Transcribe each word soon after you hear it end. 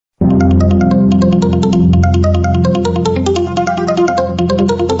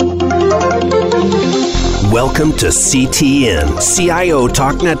Welcome to CTN, CIO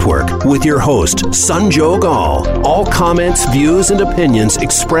Talk Network, with your host, Sanjog Aul. All comments, views, and opinions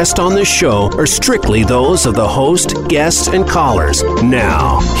expressed on this show are strictly those of the host, guests, and callers.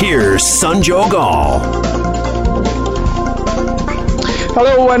 Now, here's Sanjog Aul.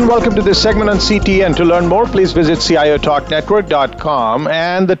 Hello and welcome to this segment on CTN. To learn more, please visit ciotalknetwork.com.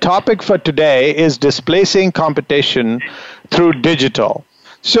 And the topic for today is displacing competition through digital.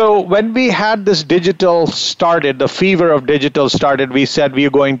 So when we had this digital started, the fever of digital started, we said we are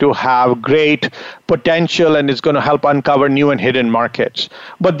going to have great potential and it's going to help uncover new and hidden markets.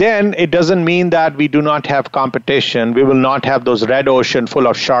 But then it doesn't mean that we do not have competition. We will not have those red ocean full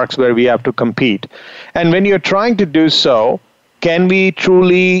of sharks where we have to compete. And when you're trying to do so, can we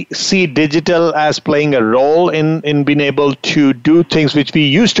truly see digital as playing a role in being able to do things which we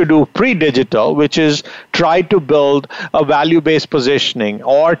used to do pre-digital, which is try to build a value-based positioning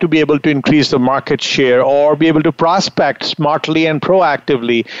or to be able to increase the market share or be able to prospect smartly and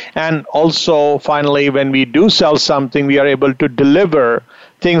proactively. And also, finally, when we do sell something, we are able to deliver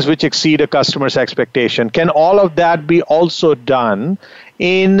things which exceed a customer's expectation. Can all of that be also done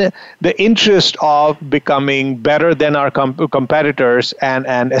in the interest of becoming better than our competitors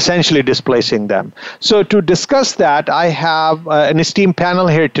and essentially displacing them? So to discuss that, I have an esteemed panel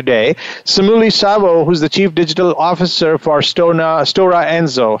here today. Samuli Savo, who's the Chief Digital Officer for Stora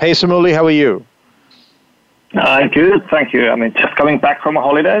Enso. Hey, Samuli, how are you? Good, thank you. I mean, just coming back from a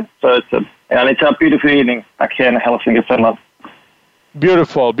holiday, so it's a beautiful evening back here in Helsinki, Finland.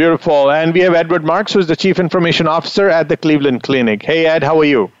 Beautiful, beautiful. And we have Edward Marx, who's the Chief Information Officer at the Cleveland Clinic. Hey, Ed, how are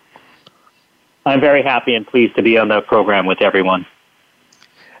you? I'm very happy and pleased to be on the program with everyone.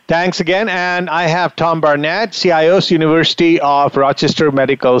 Thanks again. And I have Tom Barnett, CIO's University of Rochester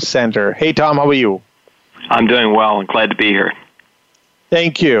Medical Center. Hey, Tom, how are you? I'm doing well and glad to be here.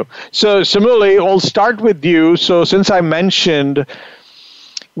 Thank you. So, Samuli, I'll start with you. So, since I mentioned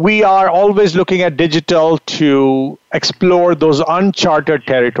we are always looking at digital to explore those uncharted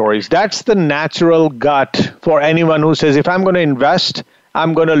territories. That's the natural gut for anyone who says, if I'm going to invest,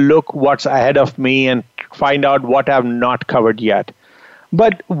 I'm going to look what's ahead of me and find out what I've not covered yet.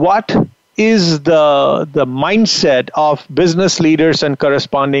 But what is the mindset of business leaders and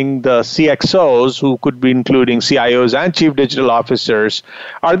corresponding the CXOs, who could be including CIOs and chief digital officers?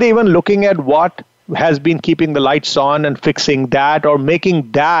 Are they even looking at what has been keeping the lights on and fixing that or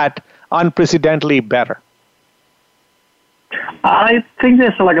making that unprecedentedly better? I think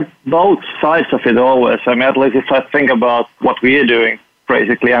there's both sides of it always. I mean, at least if I think about what we are doing,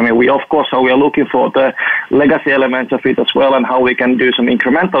 basically, I mean, we are looking for the legacy elements of it as well and how we can do some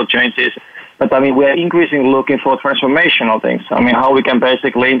incremental changes. But I mean, we're increasingly looking for transformational things. I mean, how we can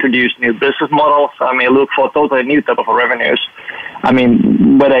basically introduce new business models. I mean, look for totally new type of revenues. I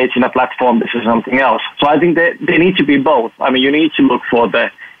mean, whether it's in a platform, this is something else. So I think that they need to be both. I mean, you need to look for the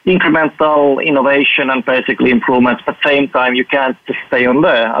incremental innovation and basically improvements. But at the same time, you can't just stay on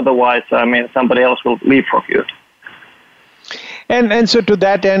there. Otherwise, I mean, somebody else will leapfrog you. And so to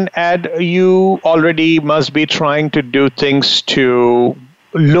that end, Ed, you already must be trying to do things to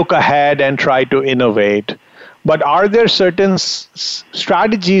look ahead and try to innovate. But are there certain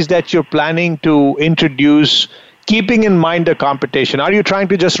strategies that you're planning to introduce, keeping in mind the competition? Are you trying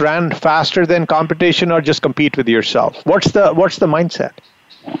to just run faster than competition or just compete with yourself? What's the mindset?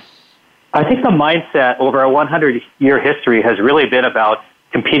 I think the mindset over a 100-year history has really been about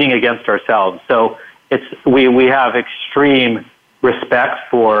competing against ourselves. So we have extreme respect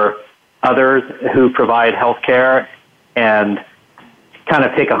for others who provide healthcare and kind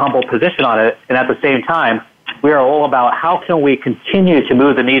of take a humble position on it. And at the same time, we are all about how can we continue to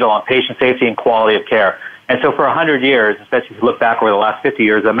move the needle on patient safety and quality of care. And so for 100 years, especially if you look back over the last 50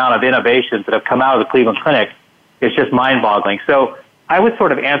 years, the amount of innovations that have come out of the Cleveland Clinic is just mind-boggling. So I would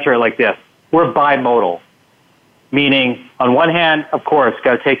sort of answer it like this. We're bimodal, meaning on one hand, of course,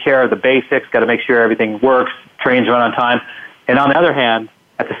 got to take care of the basics, got to make sure everything works, trains run on time. And on the other hand,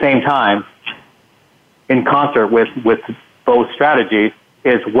 at the same time, in concert with both strategies,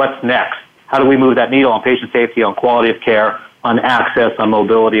 is what's next. How do we move that needle on patient safety, on quality of care, on access, on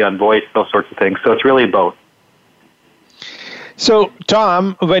mobility, on voice, those sorts of things. So it's really both. So,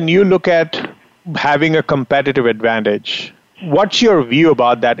 Tom, when you look at having a competitive advantage, what's your view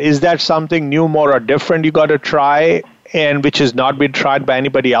about that? Is that something new, more, or different you got to try and which has not been tried by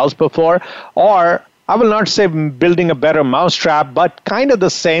anybody else before? Or, I will not say building a better mousetrap, but kind of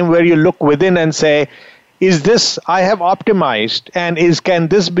the same where you look within and say, is this I have optimized, and can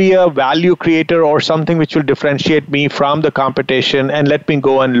this be a value creator or something which will differentiate me from the competition and let me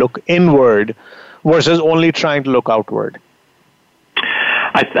go and look inward versus only trying to look outward?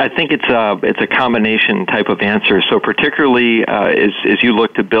 I think it's a combination type of answer. So particularly as you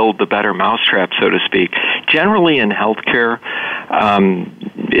look to build the better mousetrap, so to speak, generally in healthcare,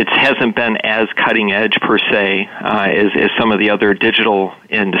 it hasn't been as cutting edge per se as some of the other digital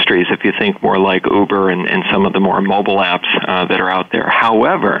industries, if you think more like Uber and some of the more mobile apps that are out there.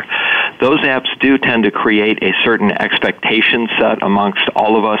 However, those apps do tend to create a certain expectation set amongst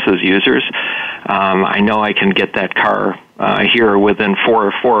all of us as users. I know I can get that car here within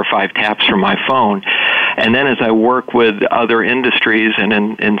four or five taps from my phone. And then as I work with other industries and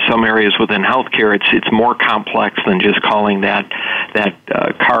in some areas within healthcare, it's more complex than just calling that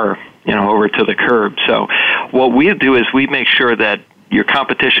car over to the curb. So what we do is we make sure that your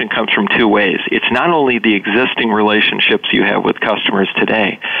competition comes from two ways. It's not only the existing relationships you have with customers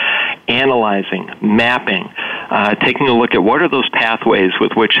today, analyzing, mapping, taking a look at what are those pathways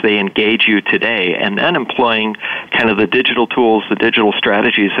with which they engage you today, and then employing kind of the digital tools, the digital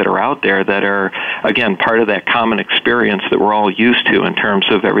strategies that are out there that are, again, part of that common experience that we're all used to in terms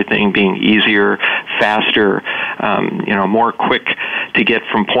of everything being easier, faster, more quick to get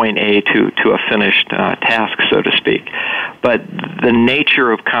from point A to a finished task, so to speak. But the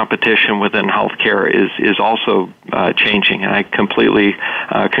nature of competition within healthcare is also changing, and I completely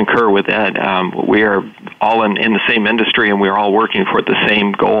concur with that. We are all in the same industry, and we're all working for the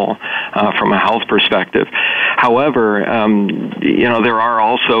same goal from a health perspective. However, there are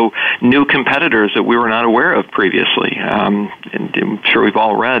also new competitors that we were not aware of previously. And I'm sure we've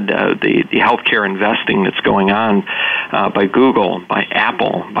all read the healthcare investing that's going on by Google, by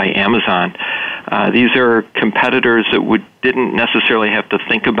Apple, by Amazon. These are competitors that didn't necessarily have to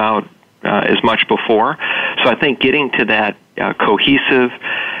think about as much before. So I think getting to that cohesive,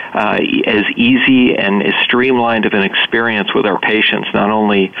 as easy and as streamlined of an experience with our patients not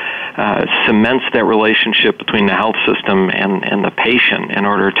only cements that relationship between the health system and the patient in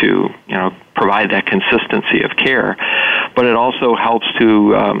order to provide that consistency of care, but it also helps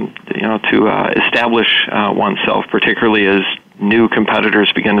to establish oneself, particularly as new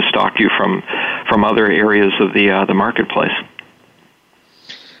competitors begin to stalk you from other areas of the marketplace.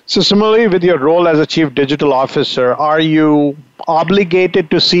 So Samuli, with your role as a Chief Digital Officer, are you obligated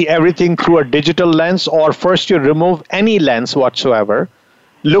to see everything through a digital lens, or first you remove any lens whatsoever,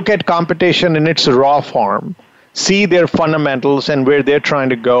 look at competition in its raw form, see their fundamentals and where they're trying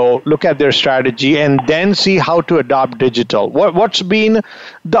to go, look at their strategy, and then see how to adopt digital? What's been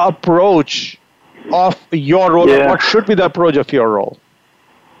the approach of your role? Yeah. What should be the approach of your role?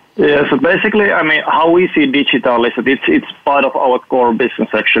 Yeah, so basically, how we see digital is that it's part of our core business,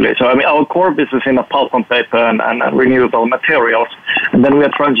 actually. So, our core business in the pulp and paper and renewable materials, and then we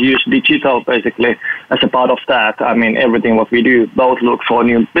are trying to use digital, basically, as a part of that. Everything what we do, both look for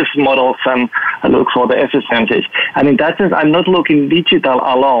new business models and look for the efficiencies. And in that sense, I'm not looking digital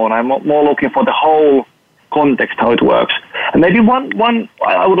alone. I'm more looking for the whole context, how it works. And maybe one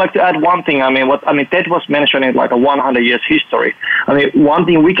I would like to add one thing. Ted was mentioning like a 100 years history. One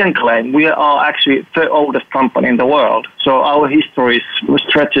thing we can claim, we are actually the oldest company in the world. So our history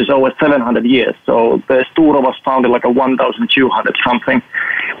stretches over 700 years. So the Stora was founded like a 1,200 something,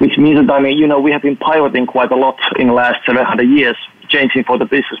 which means that, we have been pivoting quite a lot in the last 700 years, changing for the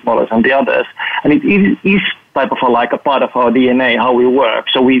business models and the others. And it is type of a part of our DNA, how we work.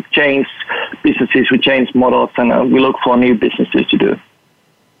 So we change businesses, we change models, and we look for new businesses to do.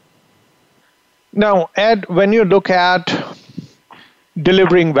 Now, Ed, when you look at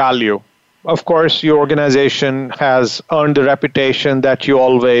delivering value, of course, your organization has earned the reputation that you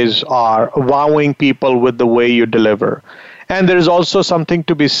always are wowing people with the way you deliver. And there is also something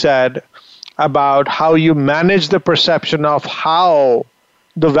to be said about how you manage the perception of how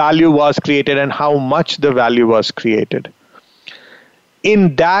the value was created and how much the value was created.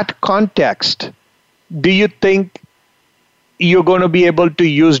 In that context, do you think you're going to be able to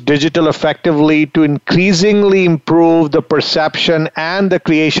use digital effectively to increasingly improve the perception and the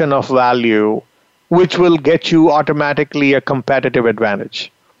creation of value, which will get you automatically a competitive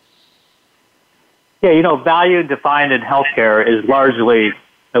advantage? Yeah, value defined in healthcare is largely,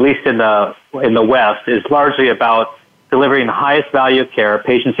 at least in the West, is largely about delivering the highest value of care,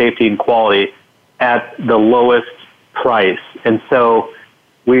 patient safety and quality at the lowest price. And so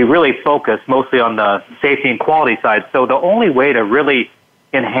we really focus mostly on the safety and quality side. So the only way to really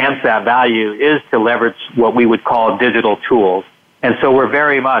enhance that value is to leverage what we would call digital tools. And so we're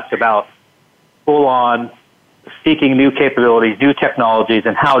very much about full on seeking new capabilities, new technologies,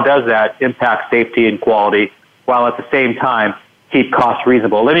 and how does that impact safety and quality while at the same time keep costs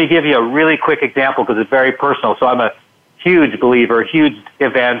reasonable. Let me give you a really quick example because it's very personal. So I'm a huge believer, huge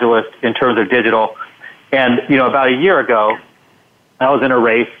evangelist in terms of digital. And, about a year ago, I was in a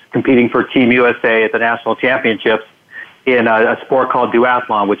race competing for Team USA at the national championships in a sport called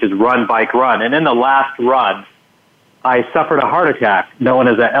duathlon, which is run, bike, run. And in the last run, I suffered a heart attack known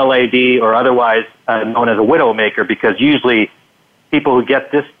as a LAD or otherwise known as a widowmaker, because usually people who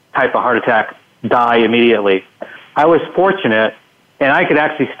get this type of heart attack die immediately. I was fortunate, and I could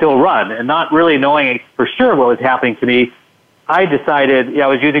actually still run. And not really knowing for sure what was happening to me, I decided, I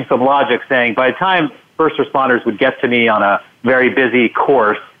was using some logic saying by the time first responders would get to me on a very busy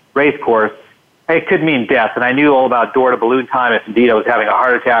race course, it could mean death. And I knew all about door-to-balloon time if indeed I was having a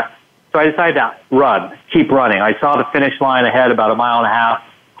heart attack. So I decided to run, keep running. I saw the finish line ahead about a mile and a half.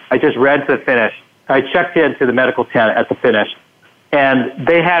 I just ran to the finish. I checked into the medical tent at the finish, and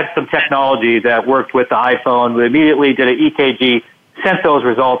they had some technology that worked with the iPhone. We immediately did an EKG, sent those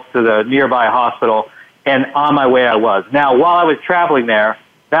results to the nearby hospital, and on my way I was. Now, while I was traveling there,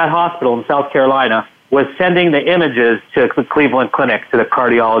 that hospital in South Carolina was sending the images to the Cleveland Clinic, to the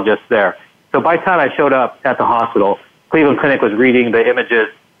cardiologist there. So by the time I showed up at the hospital, Cleveland Clinic was reading the images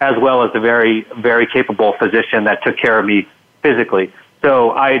as well as the very, very capable physician that took care of me physically.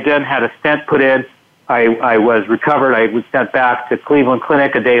 So I then had a stent put in. I was recovered. I was sent back to Cleveland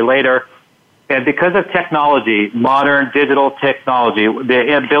Clinic a day later. And because of technology, modern digital technology,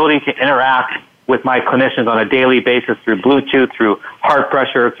 the ability to interact with my clinicians on a daily basis through Bluetooth, through heart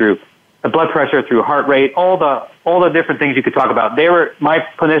pressure, through blood pressure, through heart rate, all the different things you could talk about. My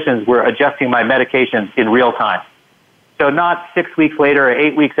clinicians were adjusting my medications in real time. So not 6 weeks later or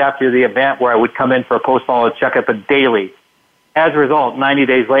 8 weeks after the event where I would come in for a post-follow checkup, but daily. As a result, 90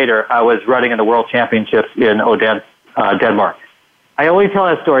 days later, I was running in the World Championships in Odense, Denmark. I only tell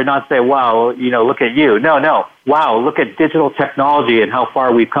that story not to say, wow, look at you. No. Wow, look at digital technology and how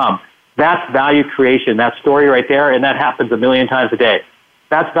far we've come. That's value creation, that story right there, and that happens a million times a day.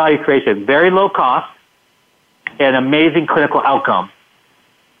 That's value creation. Very low cost and amazing clinical outcome.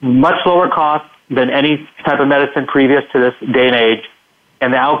 Much lower cost than any type of medicine previous to this day and age,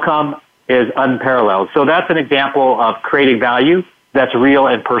 and the outcome is unparalleled. So that's an example of creating value that's real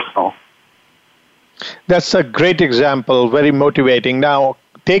and personal. That's a great example, very motivating. Now,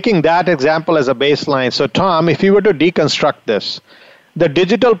 taking that example as a baseline, so Tom, if you were to deconstruct this, the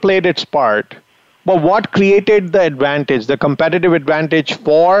digital played its part, but what created the advantage, the competitive advantage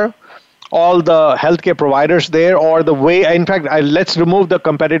for all the healthcare providers there, or the way, in fact, let's remove the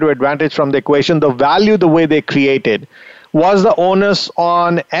competitive advantage from the equation, the value, the way they created, was the onus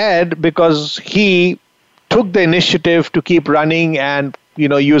on Ed because he took the initiative to keep running and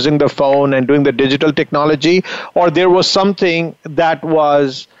using the phone and doing the digital technology, or there was something that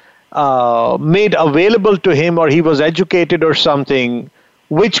was made available to him, or he was educated or something,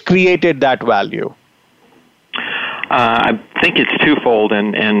 which created that value? I think it's twofold,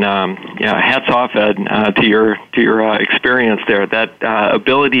 and hats off, Ed, to your experience there. That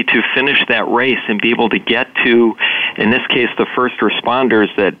ability to finish that race and be able to get to, in this case, the first responders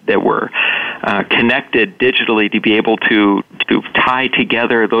that were connected digitally to be able to tie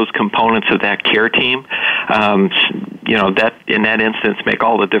together those components of that care team. That in that instance make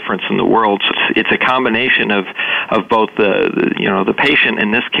all the difference in the world. So it's a combination of both the patient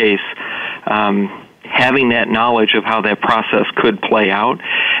in this case. Having that knowledge of how that process could play out,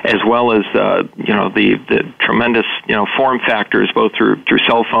 as well as the tremendous form factors, both through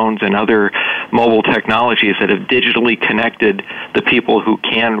cell phones and other mobile technologies that have digitally connected the people who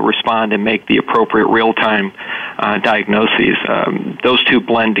can respond and make the appropriate real-time diagnoses. Those two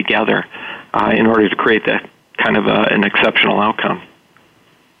blend together in order to create that kind of an exceptional outcome.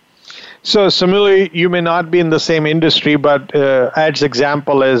 So, Samuli, you may not be in the same industry, but Ed's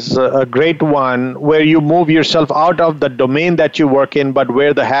example is a great one where you move yourself out of the domain that you work in, but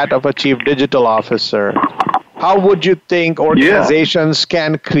wear the hat of a chief digital officer. How would you think organizations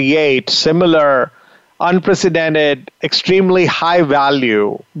can create similar, unprecedented, extremely high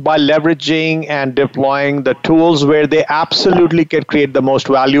value by leveraging and deploying the tools where they absolutely can create the most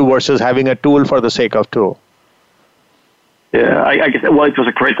value versus having a tool for the sake of tool? Yeah, I guess, it was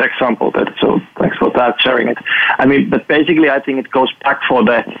a great example, so thanks for that, sharing it. But basically I think it goes back for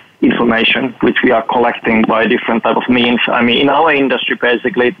the information which we are collecting by different type of means. In our industry,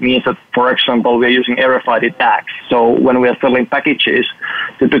 basically it means that, for example, we are using RFID tags. So when we are selling packages,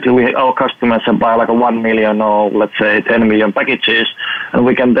 typically our customers buy like a 1 million or let's say 10 million packages, and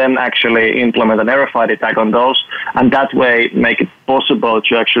we can then actually implement an RFID tag on those, and that way make it possible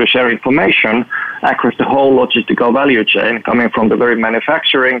to actually share information across the whole logistical value chain, coming from the very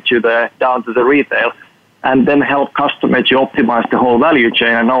manufacturing down to the retail, and then help customers to optimize the whole value chain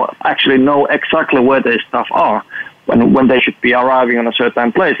and know exactly where their stuff are. when they should be arriving on a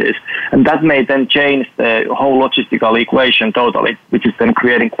certain places. And that may then change the whole logistical equation totally, which is then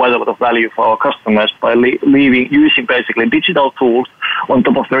creating quite a lot of value for our customers by using basically digital tools on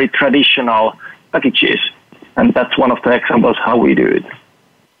top of very traditional packages. And that's one of the examples how we do it.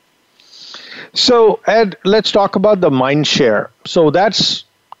 So, Ed, let's talk about the mindshare. So that's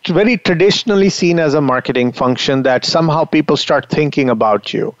very traditionally seen as a marketing function that somehow people start thinking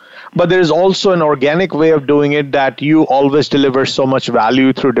about you. But there is also an organic way of doing it that you always deliver so much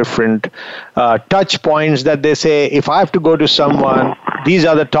value through different touch points that they say, if I have to go to someone, these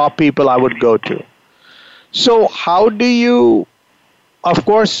are the top people I would go to. So how do you, of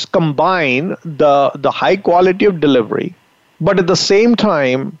course, combine the high quality of delivery, but at the same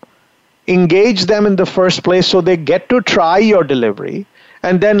time, engage them in the first place so they get to try your delivery,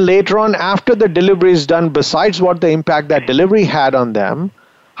 and then later on, after the delivery is done, besides what the impact that delivery had on them,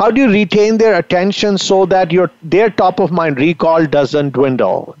 how do you retain their attention so that their top of mind recall doesn't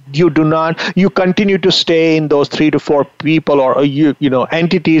dwindle? You continue to stay in those 3 to 4 people or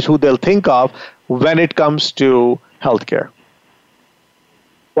entities who they'll think of when it comes to healthcare.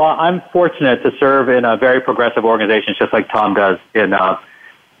 Well, I'm fortunate to serve in a very progressive organization, just like Tom does in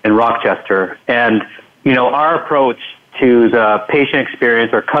Rochester. And, our approach to the patient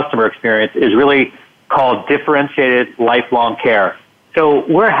experience or customer experience is really called differentiated lifelong care. So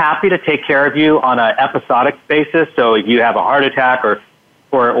we're happy to take care of you on an episodic basis. So if you have a heart attack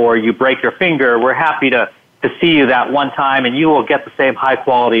or you break your finger, we're happy to see you that one time, and you will get the same high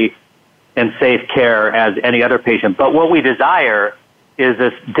quality and safe care as any other patient. But what we desire is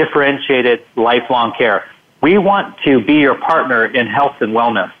this differentiated lifelong care. We want to be your partner in health and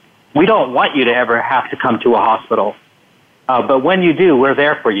wellness. We don't want you to ever have to come to a hospital. But when you do, we're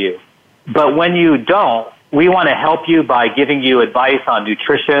there for you. But when you don't, we want to help you by giving you advice on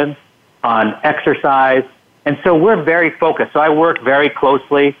nutrition, on exercise. And so we're very focused. So I work very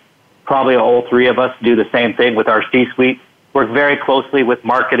closely, probably all 3 of us do the same thing with our C-suite. Work very closely with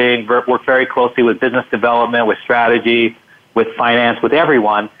marketing, work very closely with business development, with strategy, with finance, with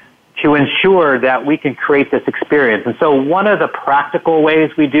everyone to ensure that we can create this experience. And so one of the practical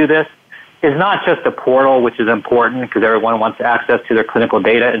ways we do this is not just a portal, which is important because everyone wants access to their clinical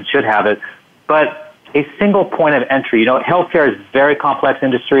data and should have it, but a single point of entry. Healthcare is a very complex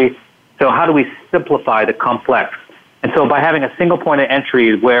industry, so how do we simplify the complex? And so by having a single point of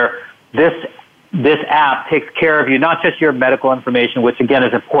entry where this app takes care of you, not just your medical information, which again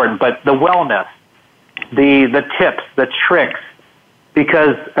is important, but the wellness, the tips, the tricks,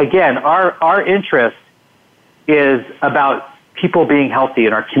 because again, our interest is about people being healthy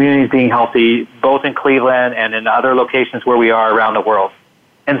and our communities being healthy, both in Cleveland and in other locations where we are around the world.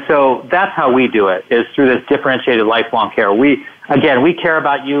 And so that's how we do it, is through this differentiated lifelong care. We care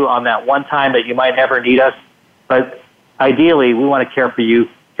about you on that one time that you might ever need us, but ideally we want to care for you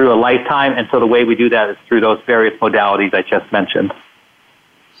through a lifetime, and so the way we do that is through those various modalities I just mentioned.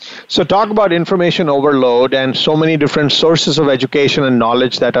 So talk about information overload and so many different sources of education and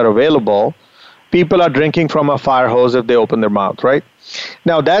knowledge that are available. People are drinking from a fire hose if they open their mouth, right?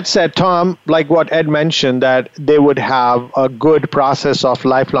 Now, that said, Tom, like what Ed mentioned, that they would have a good process of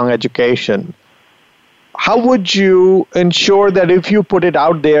lifelong education. How would you ensure that if you put it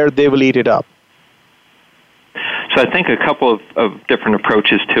out there, they will eat it up? So I think a couple of different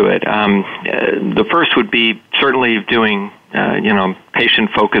approaches to it. The first would be certainly doing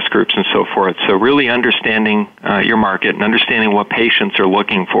patient focus groups and so forth. So really understanding your market and understanding what patients are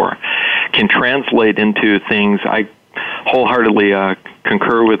looking for can translate into things. I wholeheartedly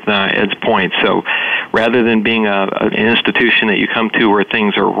concur with Ed's point. So rather than being an institution that you come to where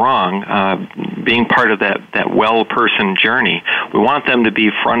things are wrong, being part of that well person journey, we want them to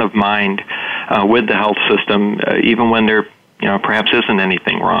be front of mind with the health system, even when there perhaps isn't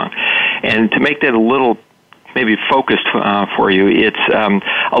anything wrong. And to make that a little maybe focused for you, it's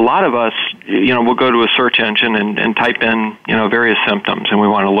a lot of us, we'll go to a search engine and type in, various symptoms, and we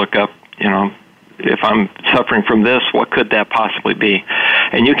want to look up, if I'm suffering from this, what could that possibly be?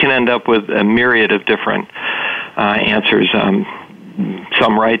 And you can end up with a myriad of different answers,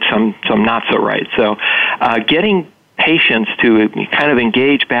 some right, some not so right. So getting patients to kind of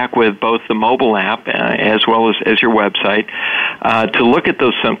engage back with both the mobile app as well as your website to look at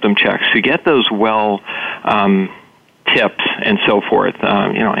those symptom checks, to get those tips and so forth,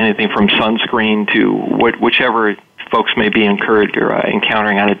 anything from sunscreen to whichever folks may be incurred or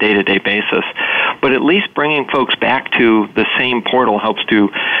encountering on a day-to-day basis. But at least bringing folks back to the same portal helps to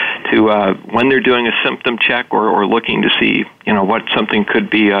when they're doing a symptom check or looking to see, what something could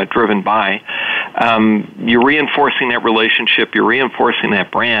be driven by, you're reinforcing that relationship, you're reinforcing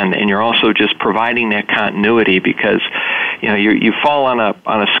that brand, and you're also just providing that continuity because, you fall on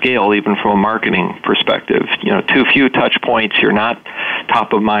a scale even from a marketing perspective. Too few touch points, you're not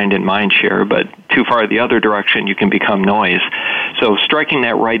top of mind in mindshare, but too far the other direction, you can become noise. So striking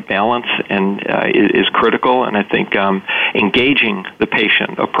that right balance is critical, and I think engaging the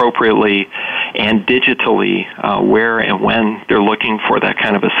patient appropriately and digitally where and when they're looking for that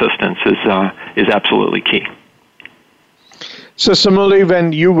kind of assistance is absolutely key. So, Samuli,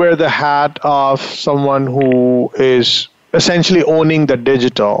 when you wear the hat of someone who is essentially owning the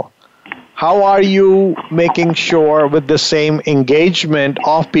digital, how are you making sure with the same engagement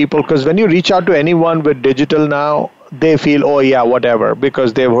of people? Because when you reach out to anyone with digital now, they feel, oh yeah, whatever,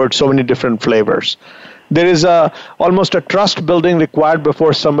 because they've heard so many different flavors. There is almost a trust building required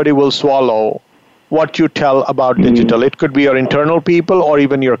before somebody will swallow what you tell about digital. It could be your internal people or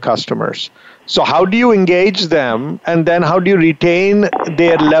even your customers. So how do you engage them, and then how do you retain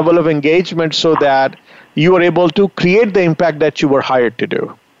their level of engagement so that you are able to create the impact that you were hired to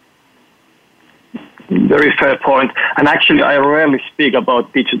do? Very fair point. And actually, I rarely speak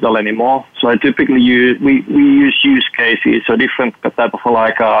about digital anymore. So I typically we use use cases, so different type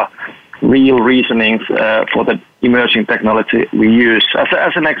of real reasonings for the emerging technology we use.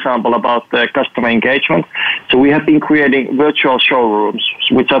 As an example about the customer engagement, so we have been creating virtual showrooms,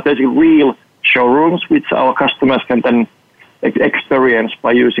 which are basically real showrooms, which our customers can then experience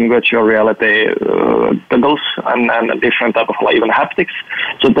by using virtual reality goggles and different type of even haptics,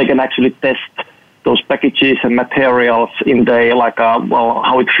 so they can actually test those packages and materials in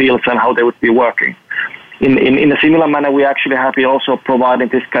how it feels and how they would be working. In a similar manner, we actually have been also providing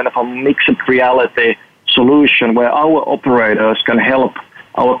this kind of a mixed reality solution where our operators can help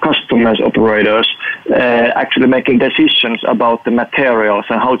our customers' operators actually making decisions about the materials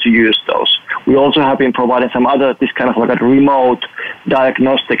and how to use those. We also have been providing some other, this kind of like a remote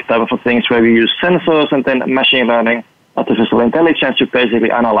diagnostic type of things where we use sensors and then machine learning, artificial intelligence to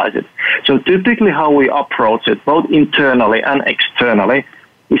basically analyze it. So typically how we approach it, both internally and externally,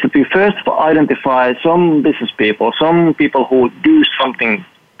 is that we first identify some business people, some people who do something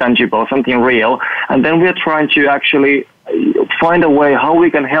tangible, something real, and then we're trying to actually find a way how we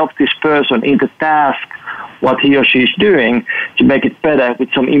can help this person in the task, what he or she is doing, to make it better with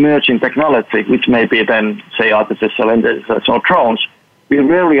some emerging technology, which may be then, say, artificial intelligence or drones. We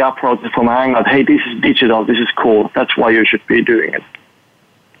rarely approach it from an angle, hey, this is digital, this is cool, that's why you should be doing it.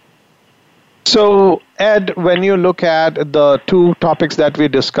 So, Ed, when you look at the two topics that we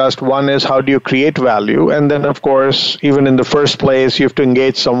discussed, one is how do you create value? And then, of course, even in the first place, you have to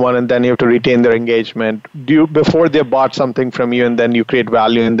engage someone and then you have to retain their engagement. Before they bought something from you, and then you create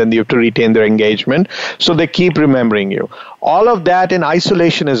value and then you have to retain their engagement. So they keep remembering you. All of that in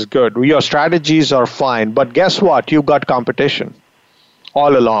isolation is good. Your strategies are fine. But guess what? You've got competition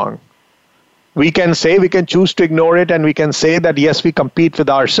all along. We can choose to ignore it, and we can say that, yes, we compete with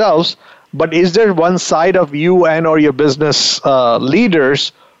ourselves. But is there one side of you and or your business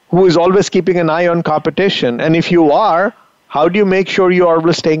leaders who is always keeping an eye on competition? And if you are, how do you make sure you are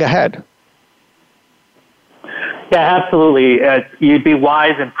always staying ahead? Yeah, absolutely. You'd be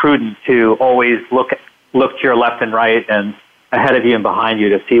wise and prudent to always look to your left and right and ahead of you and behind you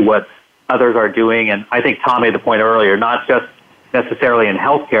to see what others are doing. And I think Tom made the point earlier, not just necessarily in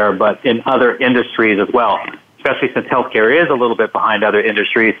healthcare, but in other industries as well, especially since healthcare is a little bit behind other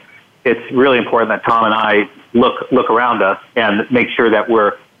industries. It's really important that Tom and I look around us and make sure that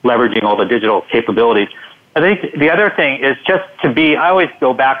we're leveraging all the digital capabilities. I think the other thing is just to be, I always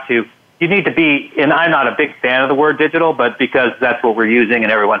go back to, you need to be, and I'm not a big fan of the word digital, but because that's what we're using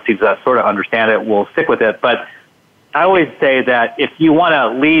and everyone seems to sort of understand it, we'll stick with it. But I always say that if you want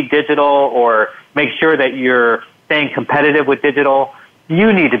to lead digital or make sure that you're staying competitive with digital,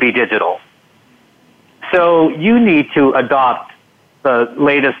 you need to be digital. So you need to adopt the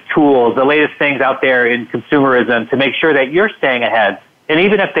latest tools, the latest things out there in consumerism to make sure that you're staying ahead. And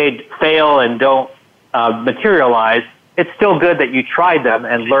even if they fail and don't materialize, it's still good that you tried them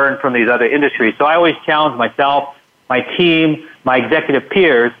and learned from these other industries. So I always challenge myself, my team, my executive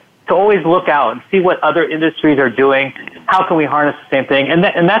peers to always look out and see what other industries are doing. How can we harness the same thing? And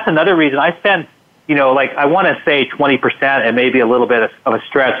that's another reason I spend, I want to say 20% and maybe a little bit of a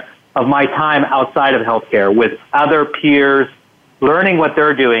stretch of my time outside of healthcare with other peers, learning what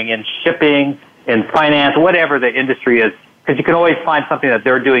they're doing in shipping, in finance, whatever the industry is, because you can always find something that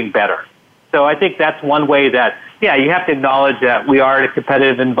they're doing better. So I think that's one way that, you have to acknowledge that we are in a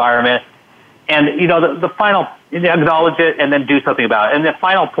competitive environment. And, the final, acknowledge it and then do something about it. And the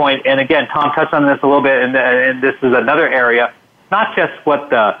final point, and again, Tom touched on this a little bit, and this is another area, not just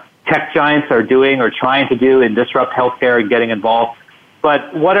what the tech giants are doing or trying to do and disrupt healthcare and getting involved.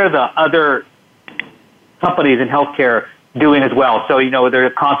 But what are the other companies in healthcare doing as well? So, there are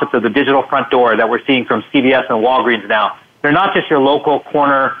concepts of the digital front door that we're seeing from CVS and Walgreens now. They're not just your local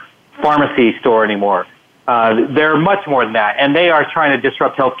corner pharmacy store anymore. They're much more than that. And they are trying to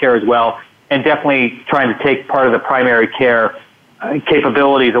disrupt healthcare as well, and definitely trying to take part of the primary care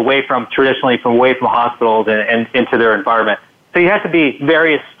capabilities away from hospitals and into their environment. So you have to be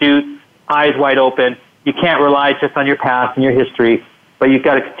very astute, eyes wide open. You can't rely just on your past and your history, but you've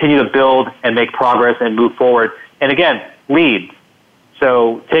got to continue to build and make progress and move forward. And again, lead.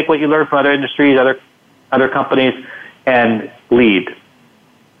 So take what you learn from other industries, other companies, and lead.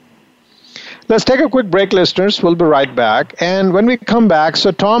 Let's take a quick break, listeners. We'll be right back. And when we come back,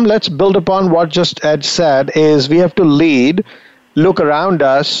 so Tom, let's build upon what just Ed said, is we have to lead, look around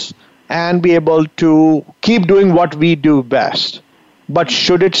us, and be able to keep doing what we do best. But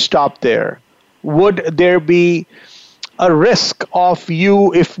should it stop there? Would there be a risk of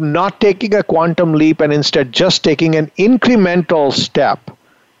you, if not taking a quantum leap and instead just taking an incremental step,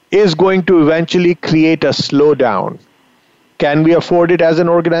 is going to eventually create a slowdown? Can we afford it as an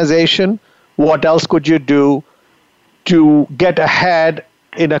organization? What else could you do to get ahead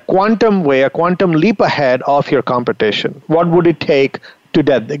in a quantum way, a quantum leap ahead of your competition? What would it take to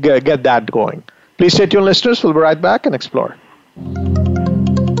get that going? Please stay tuned, listeners. We'll be right back and explore.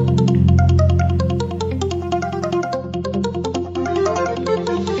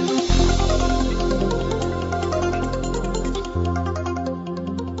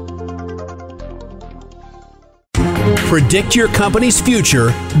 Predict your company's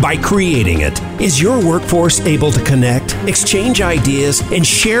future by creating it. Is your workforce able to connect, exchange ideas, and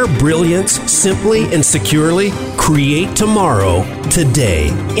share brilliance simply and securely? Create tomorrow, today.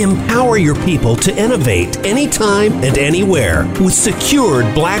 Empower your people to innovate anytime and anywhere with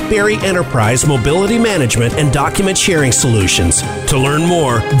secured BlackBerry Enterprise mobility management and document sharing solutions. To learn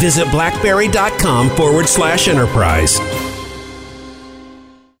more, visit blackberry.com/enterprise.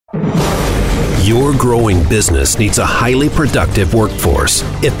 Your growing business needs a highly productive workforce,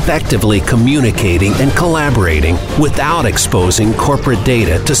 effectively communicating and collaborating without exposing corporate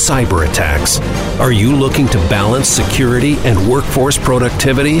data to cyber attacks. Are you looking to balance security and workforce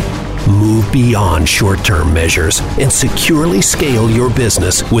productivity? Move beyond short-term measures and securely scale your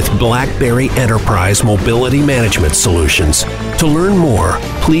business with BlackBerry Enterprise Mobility Management Solutions. To learn more,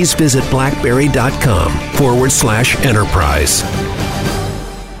 please visit blackberry.com/enterprise.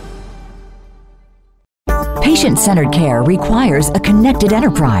 Patient-centered care requires a connected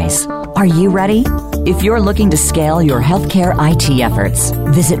enterprise. Are you ready? If you're looking to scale your healthcare IT efforts,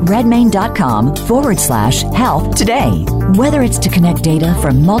 visit redmain.com/health today. Whether it's to connect data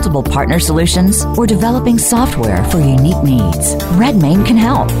from multiple partner solutions or developing software for unique needs, Redmain can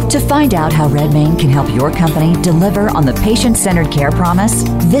help. To find out how Redmain can help your company deliver on the patient-centered care promise,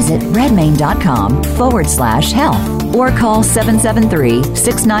 visit redmain.com/health or call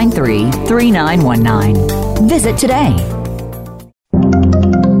 773-693-3919. Visit today.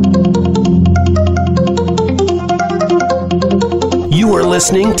 You are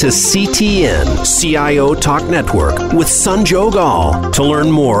listening to CTN, CIO Talk Network, with Sanjog Aul. To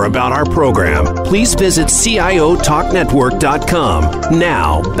learn more about our program, please visit CIOTalkNetwork.com.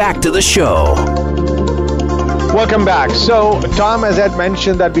 Now, back to the show. Welcome back. So, Tom, as Ed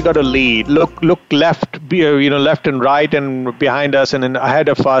mentioned, that we got to lead. Look left, left and right and behind us and ahead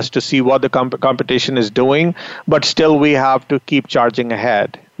of us to see what the competition is doing. But still, we have to keep charging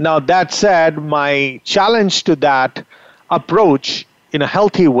ahead. Now, that said, my challenge to that approach in a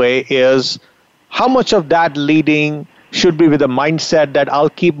healthy way is how much of that leading should be with a mindset that I'll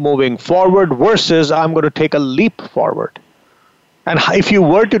keep moving forward versus I'm going to take a leap forward. And if you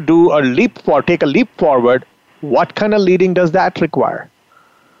were to do take a leap forward, what kind of leading does that require?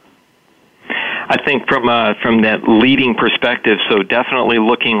 I think from that leading perspective, so definitely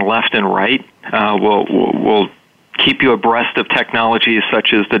looking left and right will keep you abreast of technologies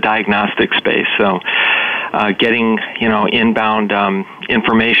such as the diagnostic space. So getting inbound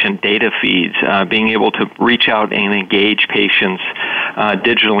information, data feeds, being able to reach out and engage patients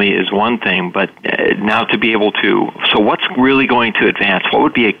digitally is one thing, but now to be able to, so what's really going to advance? What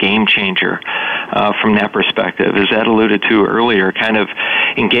would be a game changer from that perspective? As Ed alluded to earlier, kind of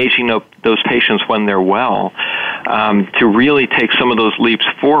engaging those patients when they're well to really take some of those leaps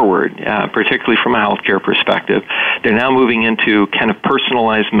forward, particularly from a healthcare perspective. They're now moving into kind of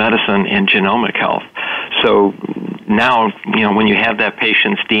personalized medicine and genomic health. So now, when you have that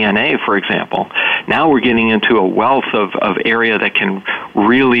patient's DNA, for example, now we're getting into a wealth of area that can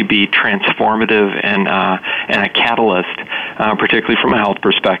really be transformative and a catalyst, particularly from a health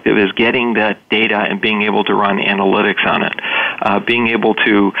perspective, is getting that data and being able to run analytics on it, being able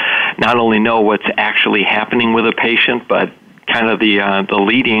to not only know what's actually happening with a patient, but kind of the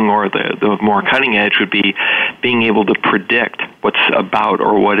leading or the more cutting edge would be being able to predict what's about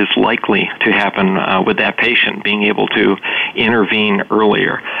or what is likely to happen with that patient, being able to intervene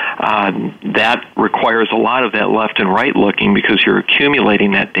earlier. That requires a lot of that left and right looking because you're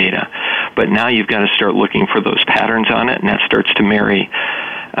accumulating that data. But now you've got to start looking for those patterns on it, and that starts to marry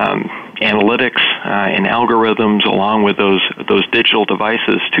analytics and algorithms along with those digital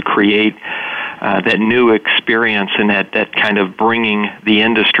devices to create that new experience and that kind of bringing the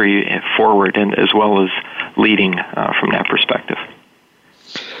industry forward, and as well as leading from that perspective.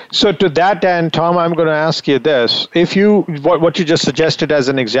 So to that end, Tom, I'm going to ask you this. If what you just suggested as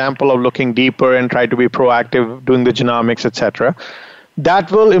an example of looking deeper and try to be proactive, doing the genomics, etc.,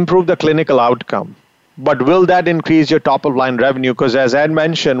 that will improve the clinical outcome. But will that increase your top-of-line revenue? Because as Ed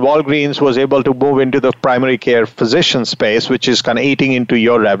mentioned, Walgreens was able to move into the primary care physician space, which is kind of eating into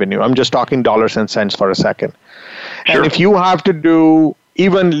your revenue. I'm just talking dollars and cents for a second. Sure. And if you have to do,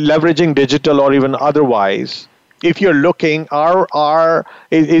 even leveraging digital or even otherwise, if you're looking,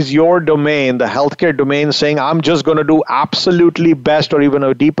 is your domain, the healthcare domain, saying, I'm just going to do absolutely best or even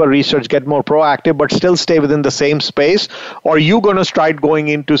a deeper research, get more proactive, but still stay within the same space? Or are you going to start going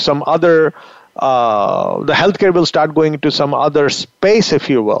into some other the healthcare will start going into some other space, if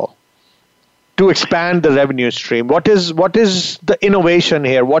you will, to expand the revenue stream? What is the innovation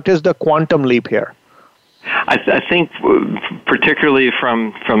here? What is the quantum leap here? I think particularly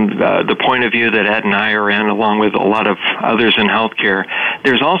from the point of view that Ed and I are in, along with a lot of others in healthcare,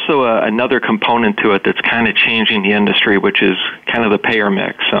 there's also another component to it that's kind of changing the industry, which is kind of the payer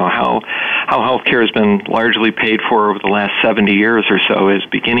mix. So how healthcare has been largely paid for over the last 70 years or so is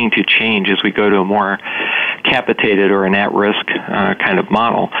beginning to change as we go to a more capitated or an at-risk kind of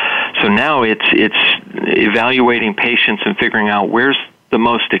model. So now it's evaluating patients and figuring out where's the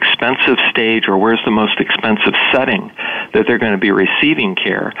most expensive stage or where's the most expensive setting that they're going to be receiving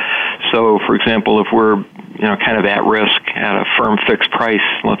care. So, for example, if we're kind of at risk at a firm fixed price,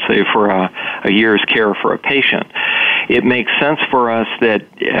 let's say for a year's care for a patient, it makes sense for us that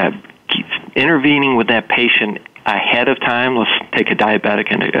intervening with that patient ahead of time. Let's take a diabetic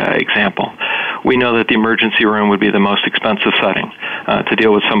example. We know that the emergency room would be the most expensive setting to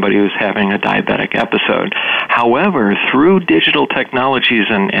deal with somebody who's having a diabetic episode. However, through digital technologies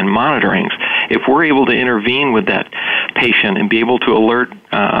and monitorings, if we're able to intervene with that patient and be able to alert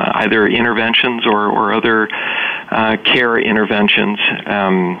either interventions or other care interventions,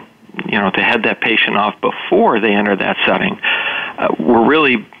 to head that patient off before they enter that setting, we're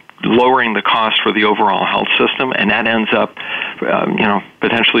really lowering the cost for the overall health system, and that ends up,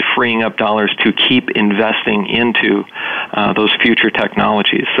 potentially freeing up dollars to keep investing into those future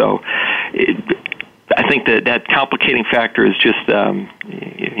technologies. So, I think that complicating factor is just,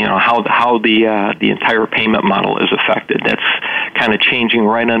 how the entire payment model is affected. That's kind of changing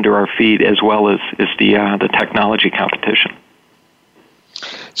right under our feet, as well as the technology competition.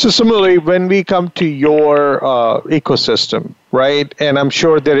 So, Samuli, when we come to your ecosystem, right, and I'm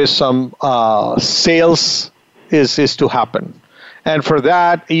sure there is some sales is to happen. And for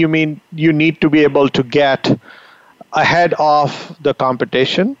that, you mean you need to be able to get ahead of the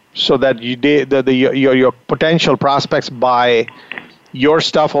competition so that your potential prospects buy your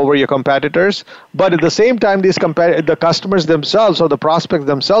stuff over your competitors. But at the same time, the customers themselves or the prospects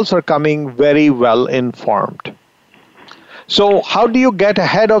themselves are coming very well informed. So how do you get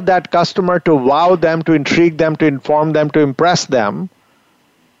ahead of that customer to wow them, to intrigue them, to inform them, to impress them,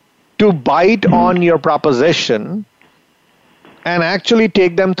 to bite on your proposition and actually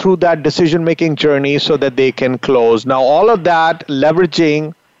take them through that decision-making journey so that they can close? Now, all of that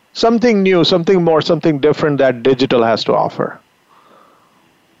leveraging something new, something more, something different that digital has to offer.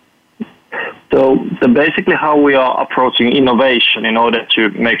 So basically how we are approaching innovation in order to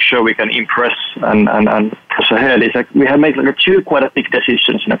make sure we can impress and push ahead is that we have made two quite big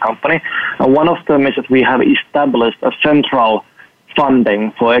decisions in the company. And one of them is that we have established a central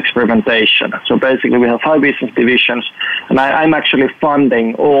funding for experimentation. So basically we have 5 business divisions, and I'm actually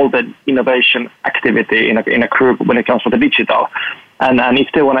funding all the innovation activity in a group when it comes to the digital. And if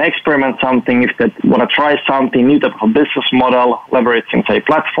they want to experiment something, if they want to try something new type of business model, leveraging, say,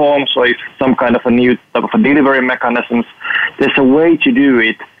 platforms, or if some kind of a new type of delivery mechanisms, there's a way to do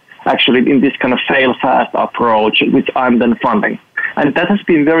it actually in this kind of fail-fast approach, which I'm then funding. And that has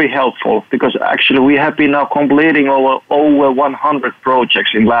been very helpful because actually we have been now completing over 100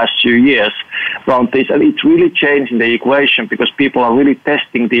 projects in the last few years around this. And it's really changing the equation because people are really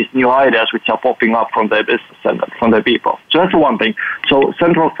testing these new ideas which are popping up from their business and from their people. So that's one thing. So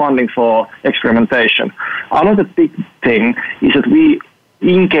central funding for experimentation. Another big thing is that we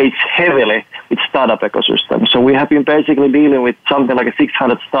engage heavily with startup ecosystem. So we have been basically dealing with something like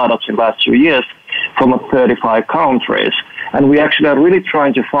 600 startups in the last few years from 35 countries. And we actually are really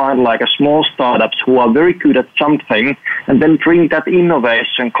trying to find like a small startups who are very good at something and then bring that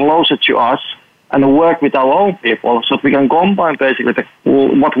innovation closer to us and work with our own people so that we can combine basically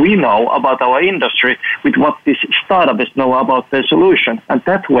what we know about our industry with what this startup is know about their solution. And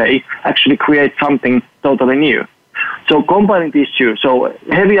that way actually create something totally new. So combining these two, so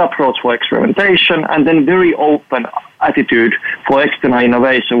heavy approach for experimentation and then very open attitude for external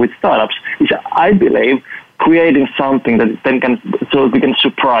innovation with startups is, I believe, creating something that then so we can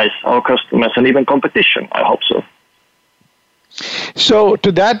surprise our customers and even competition. I hope so. So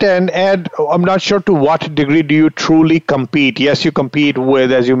to that end, Ed, I'm not sure to what degree do you truly compete. Yes, you compete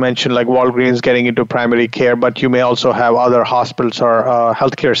with, as you mentioned, like Walgreens getting into primary care, but you may also have other hospitals or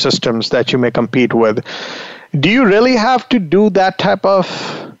healthcare systems that you may compete with. Do you really have to do that type of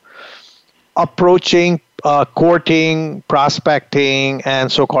approaching, courting, prospecting, and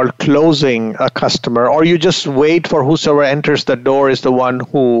so-called closing a customer, or you just wait for whosoever enters the door is the one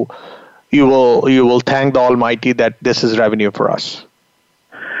who you will thank the Almighty that this is revenue for us?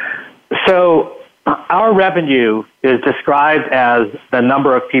 So our revenue is described as the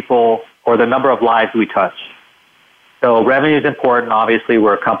number of people or the number of lives we touch. So revenue is important. Obviously,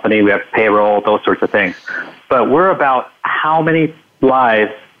 we're a company. We have payroll, those sorts of things. But we're about how many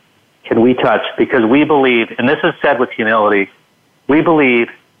lives can we touch, because we believe, and this is said with humility, we believe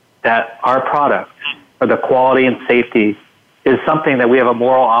that our product, or the quality and safety, is something that we have a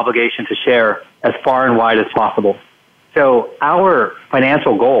moral obligation to share as far and wide as possible. So our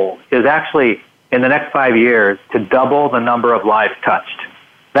financial goal is actually, in the next 5 years, to double the number of lives touched.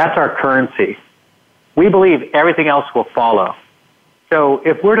 That's our currency. We believe everything else will follow. So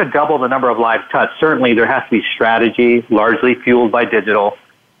if we're to double the number of lives touched, certainly there has to be strategy, largely fueled by digital,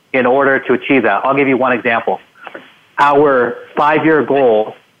 in order to achieve that. I'll give you one example. Our 5-year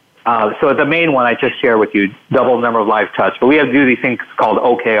goal, so the main one I just shared with you, double the number of lives touched, but we have to do these things called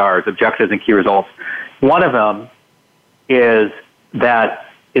OKRs, objectives and key results. One of them is that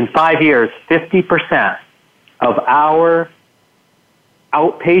in 5 years, 50% of our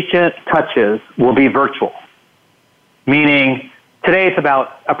outpatient touches will be virtual, meaning today it's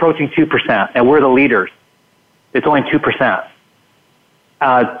about approaching 2%, and we're the leaders. It's only 2%.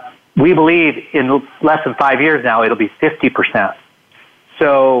 We believe in less than 5 years now, it'll be 50%.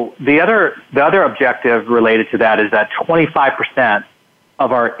 So the other objective related to that is that 25%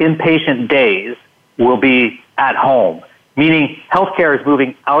 of our inpatient days will be at home, meaning healthcare is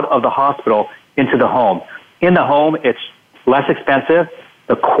moving out of the hospital into the home. In the home, it's less expensive,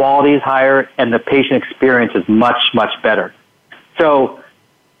 the quality is higher, and the patient experience is much, much better. So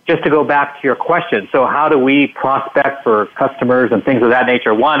just to go back to your question, so how do we prospect for customers and things of that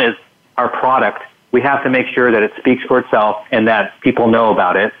nature? One is our product. We have to make sure that it speaks for itself and that people know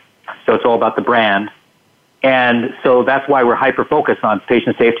about it. So it's all about the brand. And so that's why we're hyper-focused on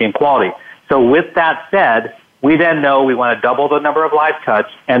patient safety and quality. So with that said, we then know we want to double the number of lives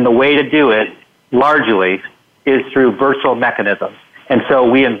touched, and the way to do it, largely, is through virtual mechanisms. And so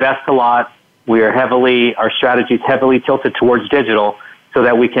we invest a lot. Our strategy is heavily tilted towards digital so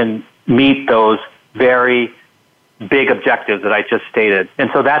that we can meet those very big objectives that I just stated. And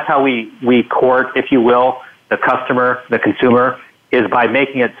so that's how we court, if you will, the customer, the consumer, is by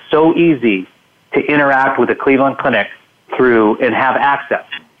making it so easy to interact with the Cleveland Clinic and have access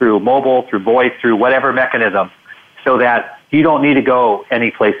through mobile, through voice, through whatever mechanism, so that you don't need to go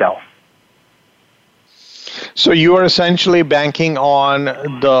anyplace else. So you are essentially banking on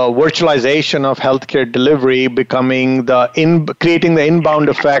the virtualization of healthcare delivery becoming creating the inbound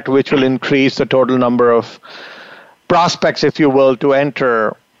effect, which will increase the total number of prospects, if you will, to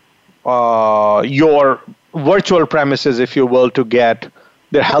enter your virtual premises, if you will, to get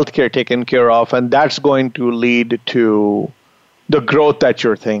their healthcare taken care of, and that's going to lead to the growth that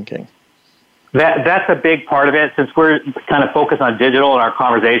you're thinking. That's a big part of it. Since we're kind of focused on digital in our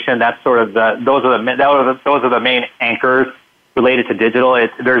conversation, that's sort of those are the main anchors related to digital.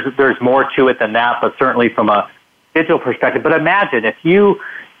 There's more to it than that, but certainly from a digital perspective. But imagine if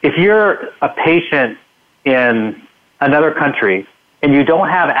you're a patient in another country and you don't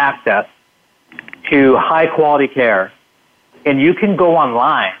have access to high quality care, and you can go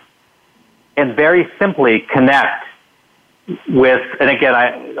online and very simply connect and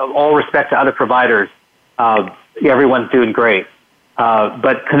again, all respect to other providers, everyone's doing great.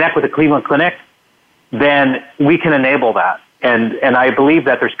 But connect with the Cleveland Clinic, then we can enable that. And I believe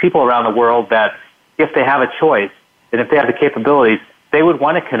that there's people around the world that if they have a choice and if they have the capabilities, they would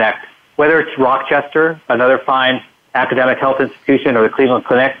want to connect, whether it's Rochester, another fine academic health institution, or the Cleveland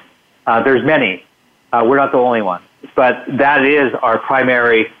Clinic. There's many. We're not the only one. But that is our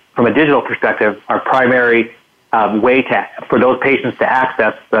primary, from a digital perspective, our primary way for those patients to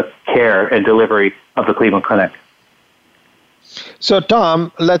access the care and delivery of the Cleveland Clinic. So,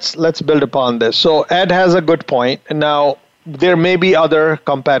 Tom, let's build upon this. So, Ed has a good point. Now, there may be other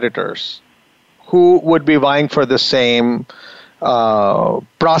competitors who would be vying for the same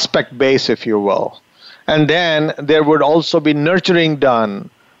prospect base, if you will. And then there would also be nurturing done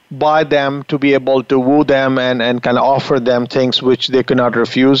by them to be able to woo them and kind of offer them things which they cannot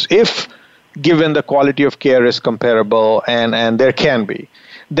refuse if given the quality of care is comparable, and there can be.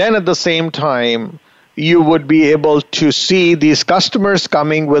 Then at the same time, you would be able to see these customers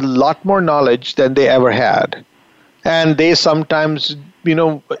coming with a lot more knowledge than they ever had. And they sometimes,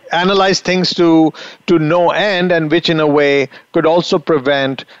 analyze things to no end, and which in a way could also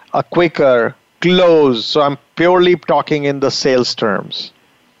prevent a quicker close. So I'm purely talking in the sales terms.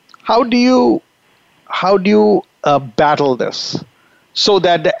 How do you battle this so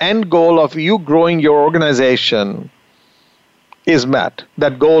that the end goal of you growing your organization is met,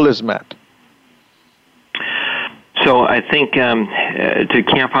 that goal is met? So I think to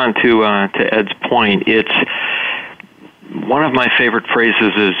camp on to Ed's point, it's one of my favorite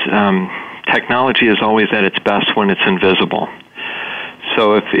phrases is technology is always at its best when it's invisible.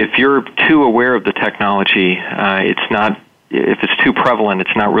 So if you're too aware of the technology, it's not. If it's too prevalent,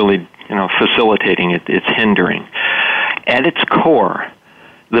 it's not really facilitating it. It's hindering. At its core,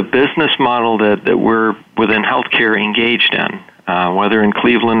 the business model that we're within healthcare engaged in, whether in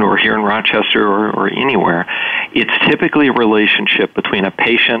Cleveland or here in Rochester or anywhere, it's typically a relationship between a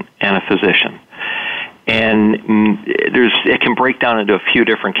patient and a physician. And it can break down into a few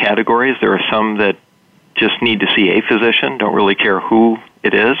different categories. There are some that just need to see a physician, don't really care who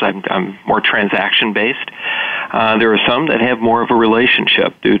it is. I'm more transaction-based. There are some that have more of a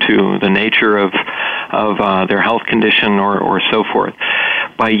relationship due to the nature of their health condition or so forth.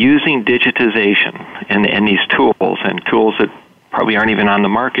 By using digitization and these tools, and tools that probably aren't even on the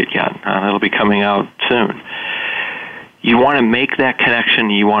market yet, that'll be coming out soon, you want to make that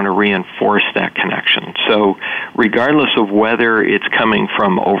connection, you want to reinforce that connection. So regardless of whether it's coming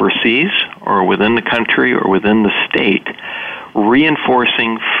from overseas or within the country or within the state,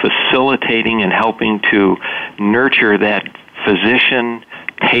 reinforcing, facilitating, and helping to nurture that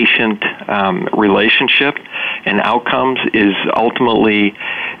physician-patient relationship and outcomes is ultimately,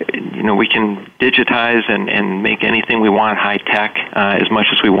 we can digitize and make anything we want high-tech as much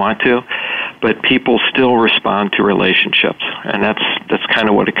as we want to, but people still respond to relationships, and that's kind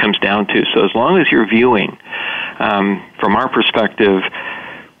of what it comes down to. So as long as you're viewing, from our perspective,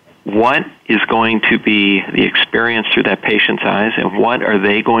 what is going to be the experience through that patient's eyes, and what are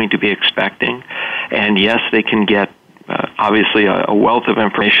they going to be expecting? And yes, they can get obviously a wealth of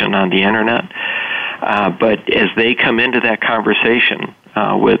information on the internet, but as they come into that conversation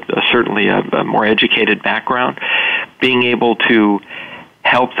with certainly a more educated background, being able to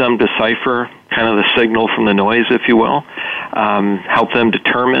help them decipher kind of the signal from the noise, if you will, help them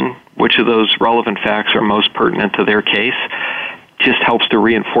determine which of those relevant facts are most pertinent to their case, just helps to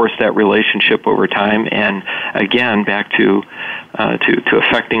reinforce that relationship over time. And again, back to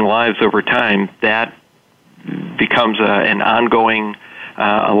affecting lives over time, that becomes an ongoing,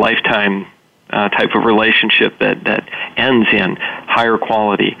 a lifetime type of relationship that ends in higher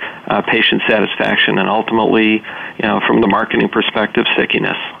quality patient satisfaction, and ultimately, from the marketing perspective,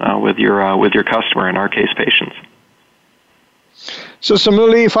 stickiness with your customer, in our case, patients. So,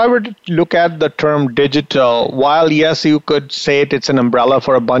 Samuli, if I were to look at the term digital, while yes, you could say it's an umbrella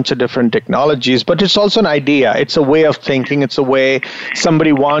for a bunch of different technologies, but it's also an idea. It's a way of thinking. It's a way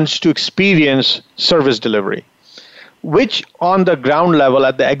somebody wants to experience service delivery, which on the ground level,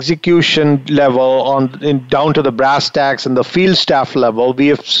 at the execution level, down to the brass tacks and the field staff level, we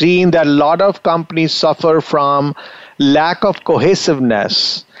have seen that a lot of companies suffer from lack of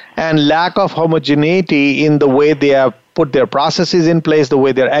cohesiveness and lack of homogeneity in the way they have put their processes in place, the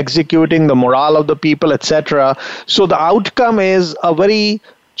way they're executing, the morale of the people, etc. So the outcome is a very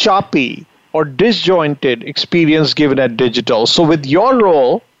choppy or disjointed experience given at digital. So with your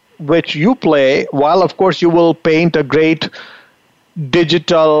role, which you play, while of course you will paint a great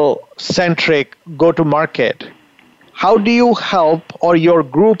digital-centric go-to-market, how do you help, or your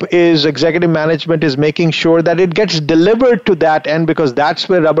group is, executive management is making sure that it gets delivered to that end, because that's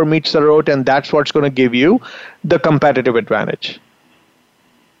where rubber meets the road and that's what's going to give you the competitive advantage?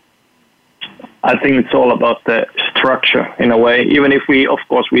 I think it's all about the structure in a way. Even if we, of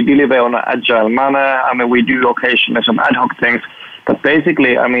course, we deliver on an agile manner. I mean, we do occasionally some ad hoc things. But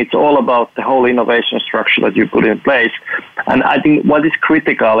basically, I mean, it's all about the whole innovation structure that you put in place. And I think what is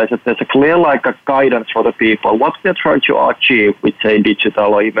critical is that there's a clear, like, a guidance for the people, what they're trying to achieve with, say,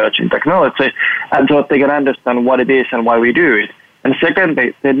 digital or emerging technology, and so that they can understand what it is and why we do it. And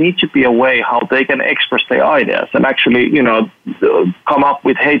secondly, there needs to be a way how they can express their ideas and actually, come up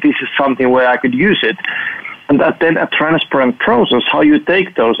with, hey, this is something where I could use it. And that then a transparent process, how you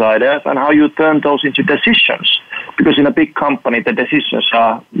take those ideas and how you turn those into decisions. Because in a big company, the decisions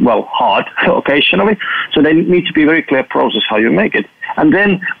are, hard occasionally. So there needs to be a very clear process how you make it. And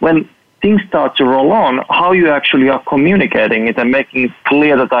then when things start to roll on, how you actually are communicating it and making it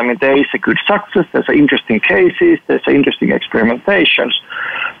clear that, I mean, there is a good success, there's interesting cases, there's interesting experimentations,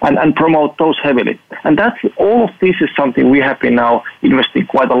 and promote those heavily. And that's all of this is something we have been now investing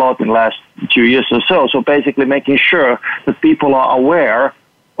quite a lot in the last 2 years or so. So basically making sure that people are aware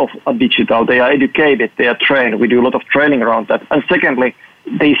of digital, they are educated, they are trained. We do a lot of training around that. And secondly,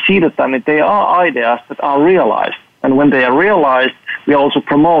 they see that, I mean, there are ideas that are realized. And when they are realized, we are also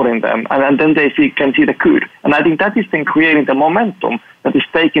promoting them, and then they can see the good. And I think that is then creating the momentum that is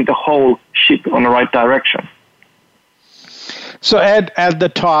taking the whole ship on the right direction. So, Ed, at the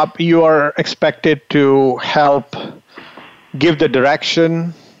top, you are expected to help give the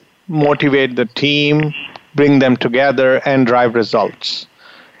direction, motivate the team, bring them together, and drive results.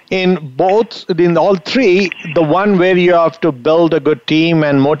 In all three, the one where you have to build a good team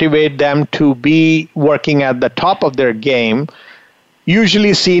and motivate them to be working at the top of their game,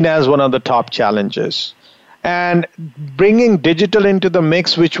 usually seen as one of the top challenges. And bringing digital into the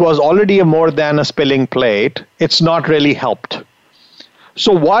mix, which was already a more than a spilling plate, it's not really helped.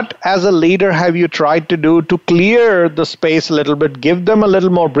 So what, as a leader, have you tried to do to clear the space a little bit, give them a little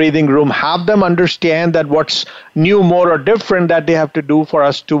more breathing room, have them understand that what's new, more, or different that they have to do for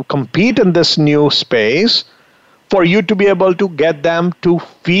us to compete in this new space, for you to be able to get them to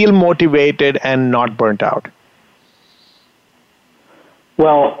feel motivated and not burnt out?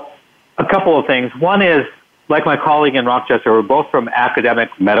 Well, a couple of things. One is, like my colleague in Rochester, we're both from academic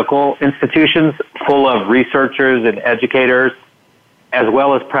medical institutions full of researchers and educators, as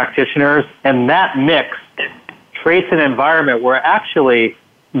well as practitioners, and that mix creates an environment where actually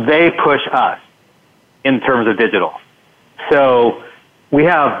they push us in terms of digital. So we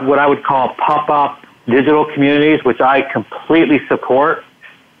have what I would call pop-up digital communities, which I completely support,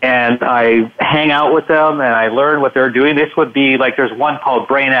 and I hang out with them and I learn what they're doing. This would be like, there's one called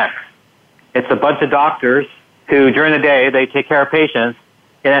Brain X. It's a bunch of doctors who during the day they take care of patients,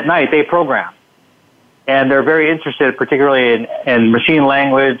 and at night they program. And they're very interested, particularly in machine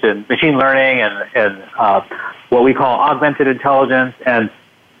language and machine learning and what we call augmented intelligence.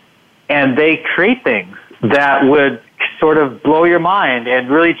 And they create things that would sort of blow your mind and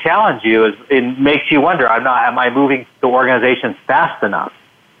really challenge you. It makes you wonder, am I moving the organization fast enough?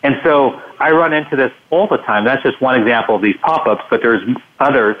 And so I run into this all the time. That's just one example of these pop-ups, but there's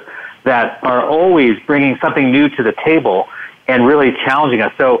others that are always bringing something new to the table and really challenging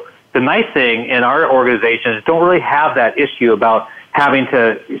us. So the nice thing in our organization is don't really have that issue about having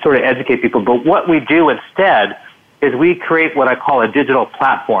to sort of educate people. But what we do instead is we create what I call a digital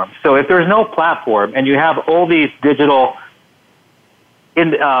platform. So if there's no platform and you have all these digital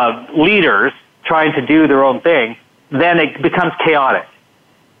leaders trying to do their own thing, then it becomes chaotic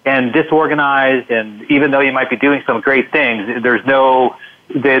and disorganized. And even though you might be doing some great things,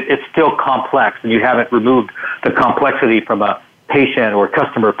 it's still complex, and you haven't removed the complexity from a patient or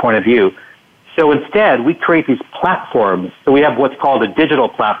customer point of view. So instead, we create these platforms. So we have what's called a digital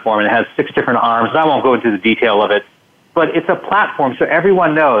platform, and it has 6 different arms. And I won't go into the detail of it, but it's a platform so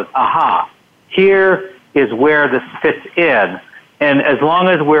everyone knows, aha, here is where this fits in. And as long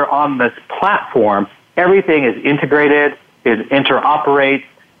as we're on this platform, everything is integrated, it interoperates,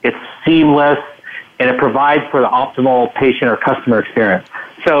 it's seamless, and it provides for the optimal patient or customer experience.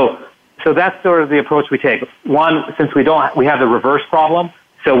 So that's sort of the approach we take. One, since we have the reverse problem,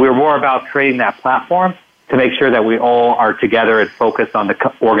 so we're more about creating that platform to make sure that we all are together and focused on the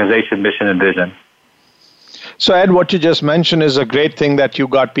organization mission and vision. So, Ed, what you just mentioned is a great thing that you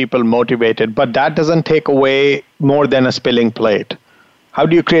got people motivated, but that doesn't take away more than a spilling plate. How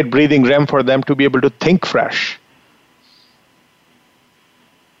do you create breathing room for them to be able to think fresh?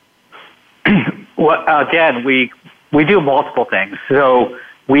 Well, again, we do multiple things. So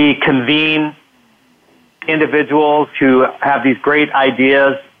we convene individuals who have these great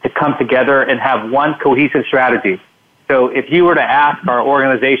ideas to come together and have one cohesive strategy. So if you were to ask our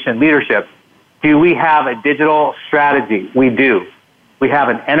organization leadership, do we have a digital strategy? We do. We have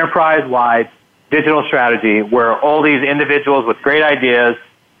an enterprise-wide digital strategy where all these individuals with great ideas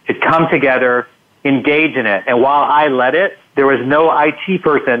could come together, engage in it. And while I led it, there was no IT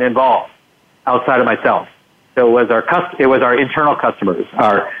person involved outside of myself. So it was our internal customers,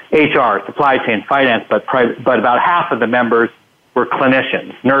 our HR, supply chain, finance, but about half of the members were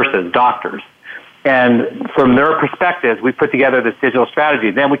clinicians, nurses, doctors. And from their perspectives, we put together this digital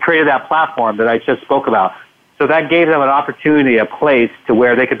strategy. Then we created that platform that I just spoke about. So that gave them an opportunity, a place to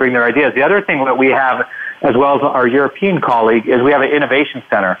where they could bring their ideas. The other thing that we have, as well as our European colleague, is we have an innovation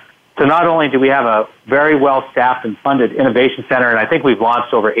center. So not only do we have a very well-staffed and funded innovation center, and I think we've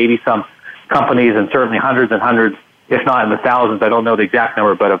launched over 80-some companies and certainly hundreds and hundreds, if not in the thousands, I don't know the exact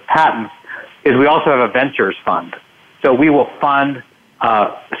number, but of patents, is we also have a ventures fund. So we will fund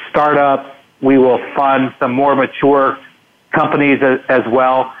startups, we will fund some more mature companies as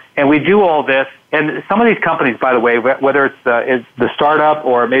well, and we do all this. And some of these companies, by the way, whether it's the startup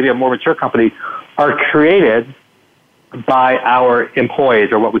or maybe a more mature company, are created by our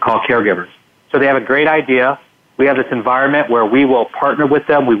employees or what we call caregivers. So they have a great idea. We have this environment where we will partner with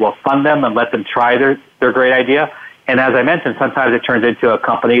them, we will fund them and let them try their great idea. And as I mentioned, sometimes it turns into a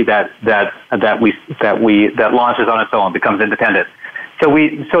company that launches on its own, becomes independent.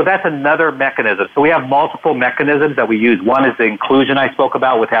 So that's another mechanism. So we have multiple mechanisms that we use. One is the inclusion I spoke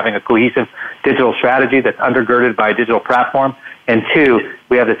about with having a cohesive digital strategy that's undergirded by a digital platform. And two,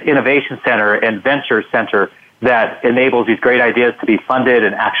 we have this innovation center and venture center that enables these great ideas to be funded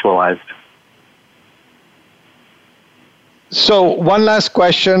and actualized. So one last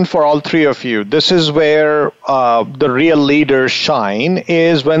question for all three of you. This is where the real leaders shine,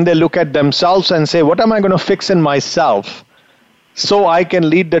 is when they look at themselves and say, what am I going to fix in myself so I can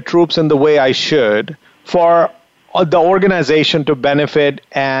lead the troops in the way I should for the organization to benefit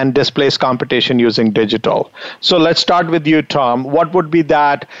and displace competition using digital? So let's start with you, Tom. What would be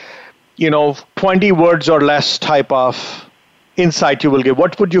that, 20 words or less type of insight you will give?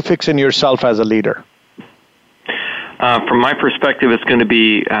 What would you fix in yourself as a leader? From my perspective, it's going to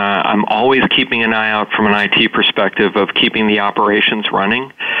be, I'm always keeping an eye out from an IT perspective of keeping the operations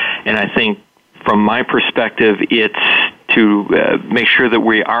running. And I think from my perspective, it's to make sure that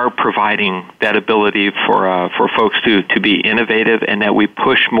we are providing that ability for folks to be innovative and that we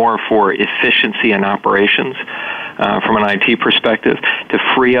push more for efficiency in operations from an IT perspective to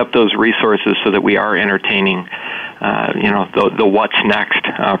free up those resources so that we are entertaining the what's next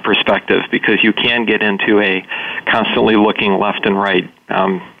perspective, because you can get into a constantly looking left and right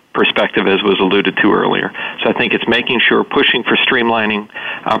perspective, as was alluded to earlier. So I think it's making sure, pushing for streamlining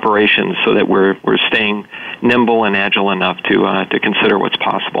operations so that we're staying nimble and agile enough to consider what's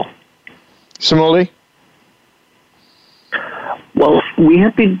possible. Samuli? Well, we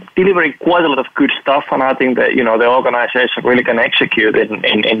have been delivering quite a lot of good stuff, and I think that, the organization really can execute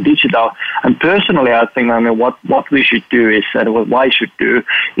in digital. And personally, I think, what we should do is, and what I should do,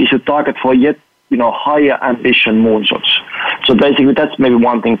 is to target for yet, higher ambition moonshots. So basically, that's maybe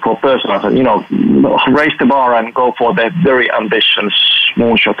one thing for personal, raise the bar and go for the very ambitious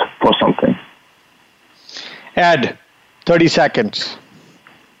moonshot for something. Ed, 30 seconds.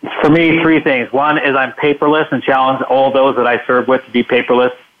 For me, three things. One is I'm paperless and challenge all those that I serve with to be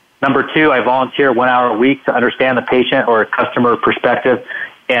paperless. Number two, I volunteer 1 hour a week to understand the patient or customer perspective.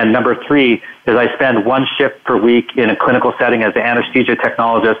 And number three is I spend one shift per week in a clinical setting as an anesthesia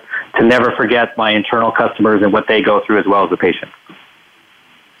technologist to never forget my internal customers and what they go through as well as the patient.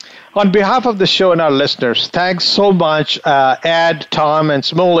 On behalf of the show and our listeners, thanks so much, Ed, Tom, and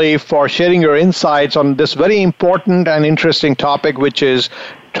Samuli, for sharing your insights on this very important and interesting topic, which is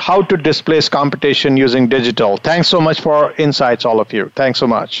how to displace competition using digital. Thanks so much for insights, all of you. Thanks so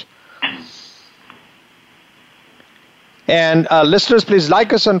much. And listeners, please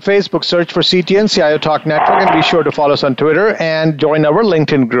like us on Facebook, search for CTN, CIO Talk Network, and be sure to follow us on Twitter and join our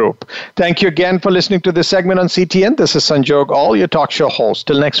LinkedIn group. Thank you again for listening to this segment on CTN. This is Sanjog Aul, your talk show host.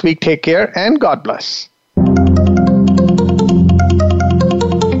 Till next week, take care and God bless.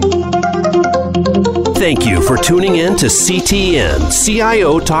 Thank you for tuning in to CTN,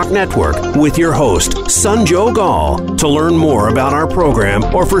 CIO Talk Network, with your host, Sanjog Aul. To learn more about our program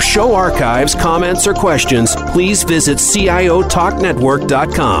or for show archives, comments, or questions, please visit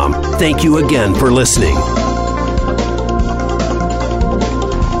CIOTalkNetwork.com. Thank you again for listening.